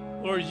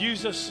 Lord,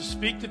 use us to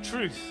speak the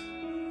truth.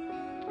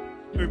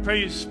 And we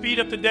pray you speed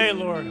up the day,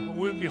 Lord, when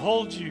we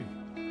behold you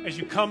as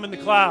you come in the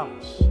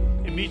clouds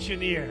and meet you in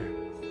the air.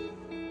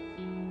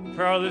 We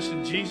pray all this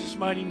in Jesus'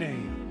 mighty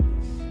name.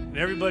 And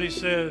everybody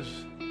says,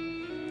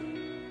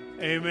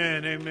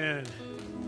 amen, amen.